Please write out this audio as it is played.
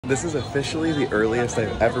This is officially the earliest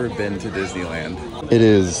I've ever been to Disneyland. It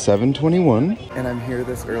is 7:21. And I'm here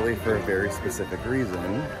this early for a very specific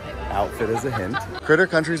reason. Outfit is a hint. Critter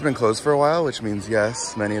Country's been closed for a while, which means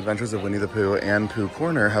yes, many adventures of Winnie the Pooh and Pooh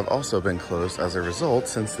Corner have also been closed as a result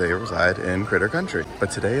since they reside in Critter Country.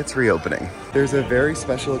 But today it's reopening. There's a very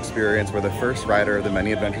special experience where the first rider of the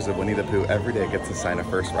many adventures of Winnie the Pooh every day gets to sign a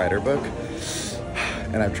first rider book.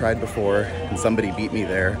 And I've tried before and somebody beat me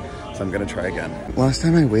there, so I'm gonna try again. Last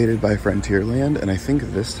time I waited by Frontierland, and I think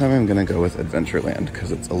this time I'm gonna go with Adventureland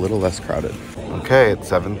because it's a little less crowded. Okay, it's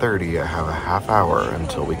 7:30. I have a half hour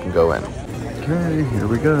until we can go in. Okay, here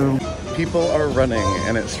we go. People are running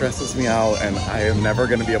and it stresses me out, and I am never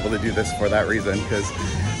gonna be able to do this for that reason because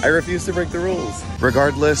I refuse to break the rules.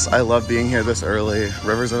 Regardless, I love being here this early.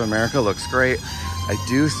 Rivers of America looks great. I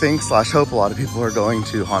do think / hope a lot of people are going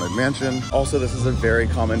to Haunted Mansion. Also, this is a very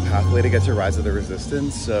common pathway to get to Rise of the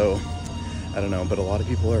Resistance, so I don't know, but a lot of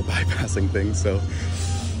people are bypassing things, so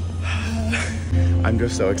I'm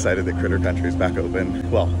just so excited that Critter Country is back open.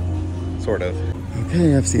 Well, sort of.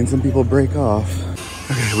 Okay, I've seen some people break off.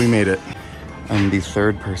 Okay, we made it. I'm the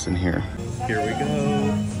third person here. Here we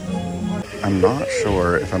go. I'm not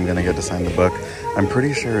sure if I'm gonna get to sign the book. I'm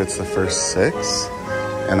pretty sure it's the first 6.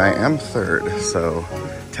 And I am third, so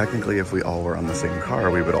technically if we all were on the same car,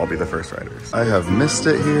 we would all be the first riders. I have missed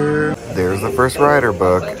it here. There's the first rider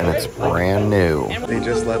book, and it's brand new. They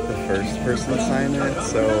just let the first person sign it,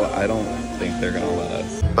 so I don't think they're gonna let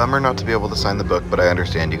us. Bummer not to be able to sign the book, but I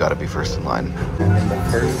understand you gotta be first in line. And the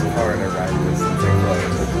first car to ride this thing was.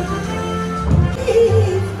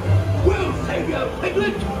 Well, hang up,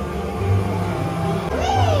 Piglet!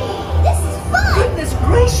 This is fun! Goodness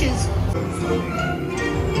gracious!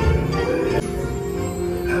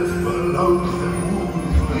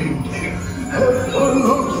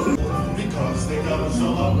 Because they got so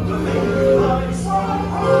long to live.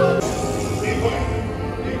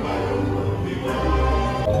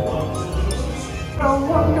 A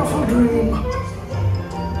wonderful dream.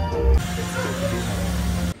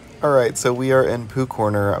 All right, so we are in Pooh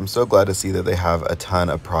Corner. I'm so glad to see that they have a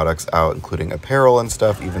ton of products out, including apparel and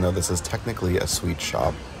stuff, even though this is technically a sweet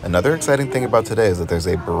shop. Another exciting thing about today is that there's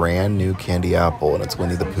a brand new candy apple, and it's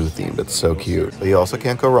Winnie the Pooh themed. It's so cute. But you also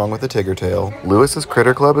can't go wrong with a Tigger tail. Lewis's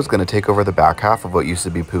Critter Club is gonna take over the back half of what used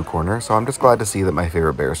to be Pooh Corner, so I'm just glad to see that my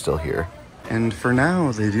favorite bear is still here. And for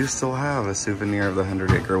now, they do still have a souvenir of the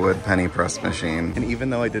 100 Acre Wood penny press machine. And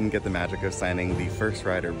even though I didn't get the magic of signing the first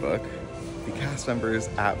rider book, the cast members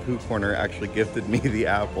at Pooh Corner actually gifted me the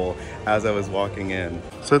apple as I was walking in.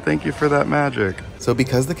 So thank you for that magic. So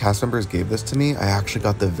because the cast members gave this to me, I actually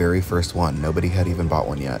got the very first one. Nobody had even bought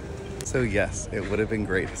one yet. So yes, it would have been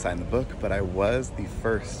great to sign the book, but I was the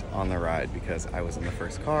first on the ride because I was in the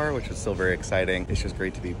first car, which was still very exciting. It's just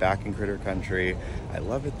great to be back in Critter Country. I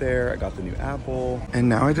love it there. I got the new apple. And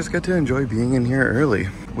now I just get to enjoy being in here early.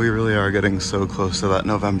 We really are getting so close to that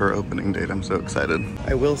November opening date. I'm so excited.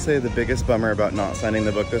 I will say the biggest bummer about not signing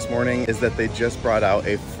the book this morning is that they just brought out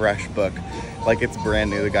a fresh book. Like it's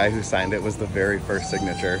brand new. The guy who signed it was the very first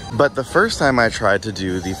signature. But the first time I tried to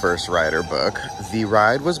do the first rider book, the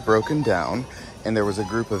ride was broken down and there was a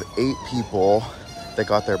group of 8 people that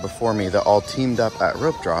got there before me that all teamed up at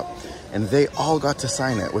rope drop, and they all got to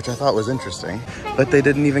sign it, which I thought was interesting, but they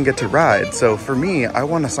didn't even get to ride. So for me, I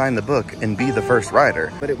want to sign the book and be the first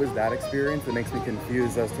rider. But it was that experience that makes me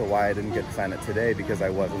confused as to why I didn't get to sign it today, because I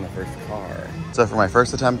was in the first car. So for my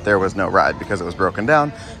first attempt, there was no ride because it was broken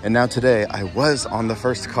down. And now today I was on the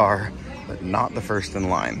first car, but not the first in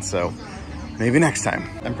line. So maybe next time.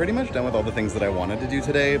 I'm pretty much done with all the things that I wanted to do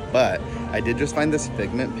today, but I did just find this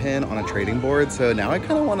Figment pin on a trading board. So now I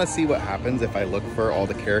kind of want to see what happens if I look for all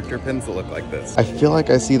the character pins that look like this. I feel like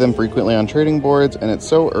I see them frequently on trading boards, and it's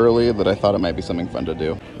so early that I thought it might be something fun to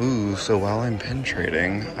do. Ooh, so while I'm pin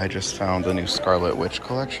trading, I just found the new Scarlet Witch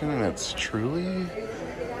collection, and it's truly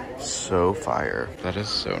so fire. That is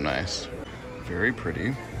so nice. Very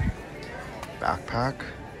pretty. Backpack.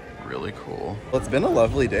 Really cool. Well, it's been a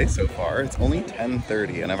lovely day so far. It's only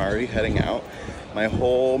 10:30 and I'm already heading out. My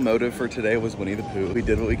whole motive for today was Winnie the Pooh. We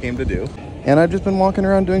did what we came to do. And I've just been walking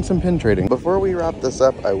around doing some pin trading. Before we wrap this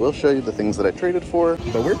up, I will show you the things that I traded for,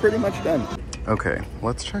 but we're pretty much done. Okay,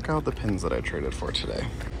 let's check out the pins that I traded for today.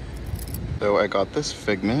 So I got this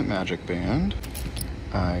Figment magic band.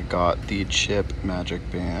 I got the Chip magic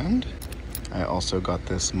band. I also got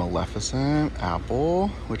this Maleficent apple,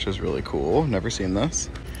 which is really cool. Never seen this.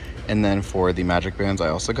 And then for the magic bands, I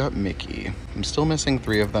also got Mickey. I'm still missing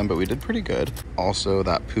 3 of them, but we did pretty good. Also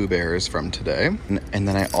that Pooh Bear is from today. And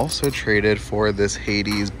then I also traded for this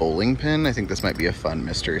Hades bowling pin. I think this might be a fun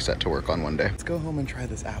mystery set to work on one day. Let's go home and try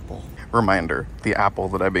this apple. Reminder, the apple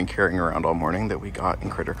that I've been carrying around all morning that we got in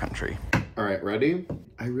Critter Country. All right, ready?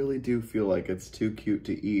 I really do feel like it's too cute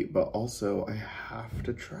to eat, but also I have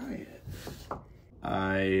to try it.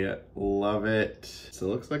 I love it. So it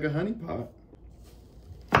looks like a honey pot.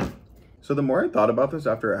 So the more I thought about this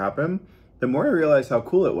after it happened, the more I realized how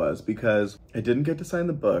cool it was, because I didn't get to sign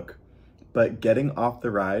the book, but getting off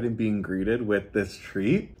the ride and being greeted with this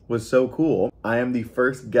treat was so cool. I am the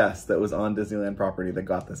first guest that was on Disneyland property that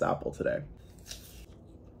got this apple today.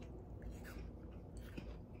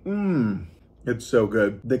 It's so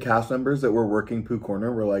good. The cast members that were working Pooh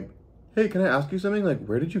Corner were like, hey, can I ask you something? Like,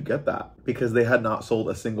 where did you get that? Because they had not sold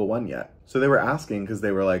a single one yet. So they were asking because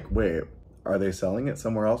they were like, wait, are they selling it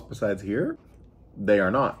somewhere else besides here? They are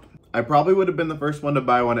not. I probably would have been the first one to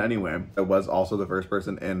buy one anyway. I was also the first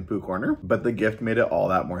person in Pooh Corner, but the gift made it all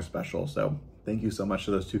that more special. So thank you so much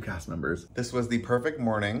to those 2 cast members. This was the perfect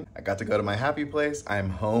morning. I got to go to my happy place. I'm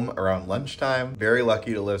home around lunchtime. Very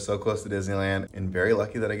lucky to live so close to Disneyland, and very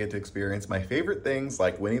lucky that I get to experience my favorite things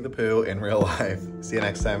like Winnie the Pooh in real life. See you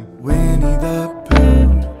next time. Winnie the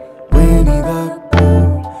Pooh, Winnie the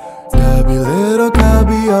Pooh, stubby little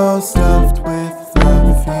cubby all stuffed with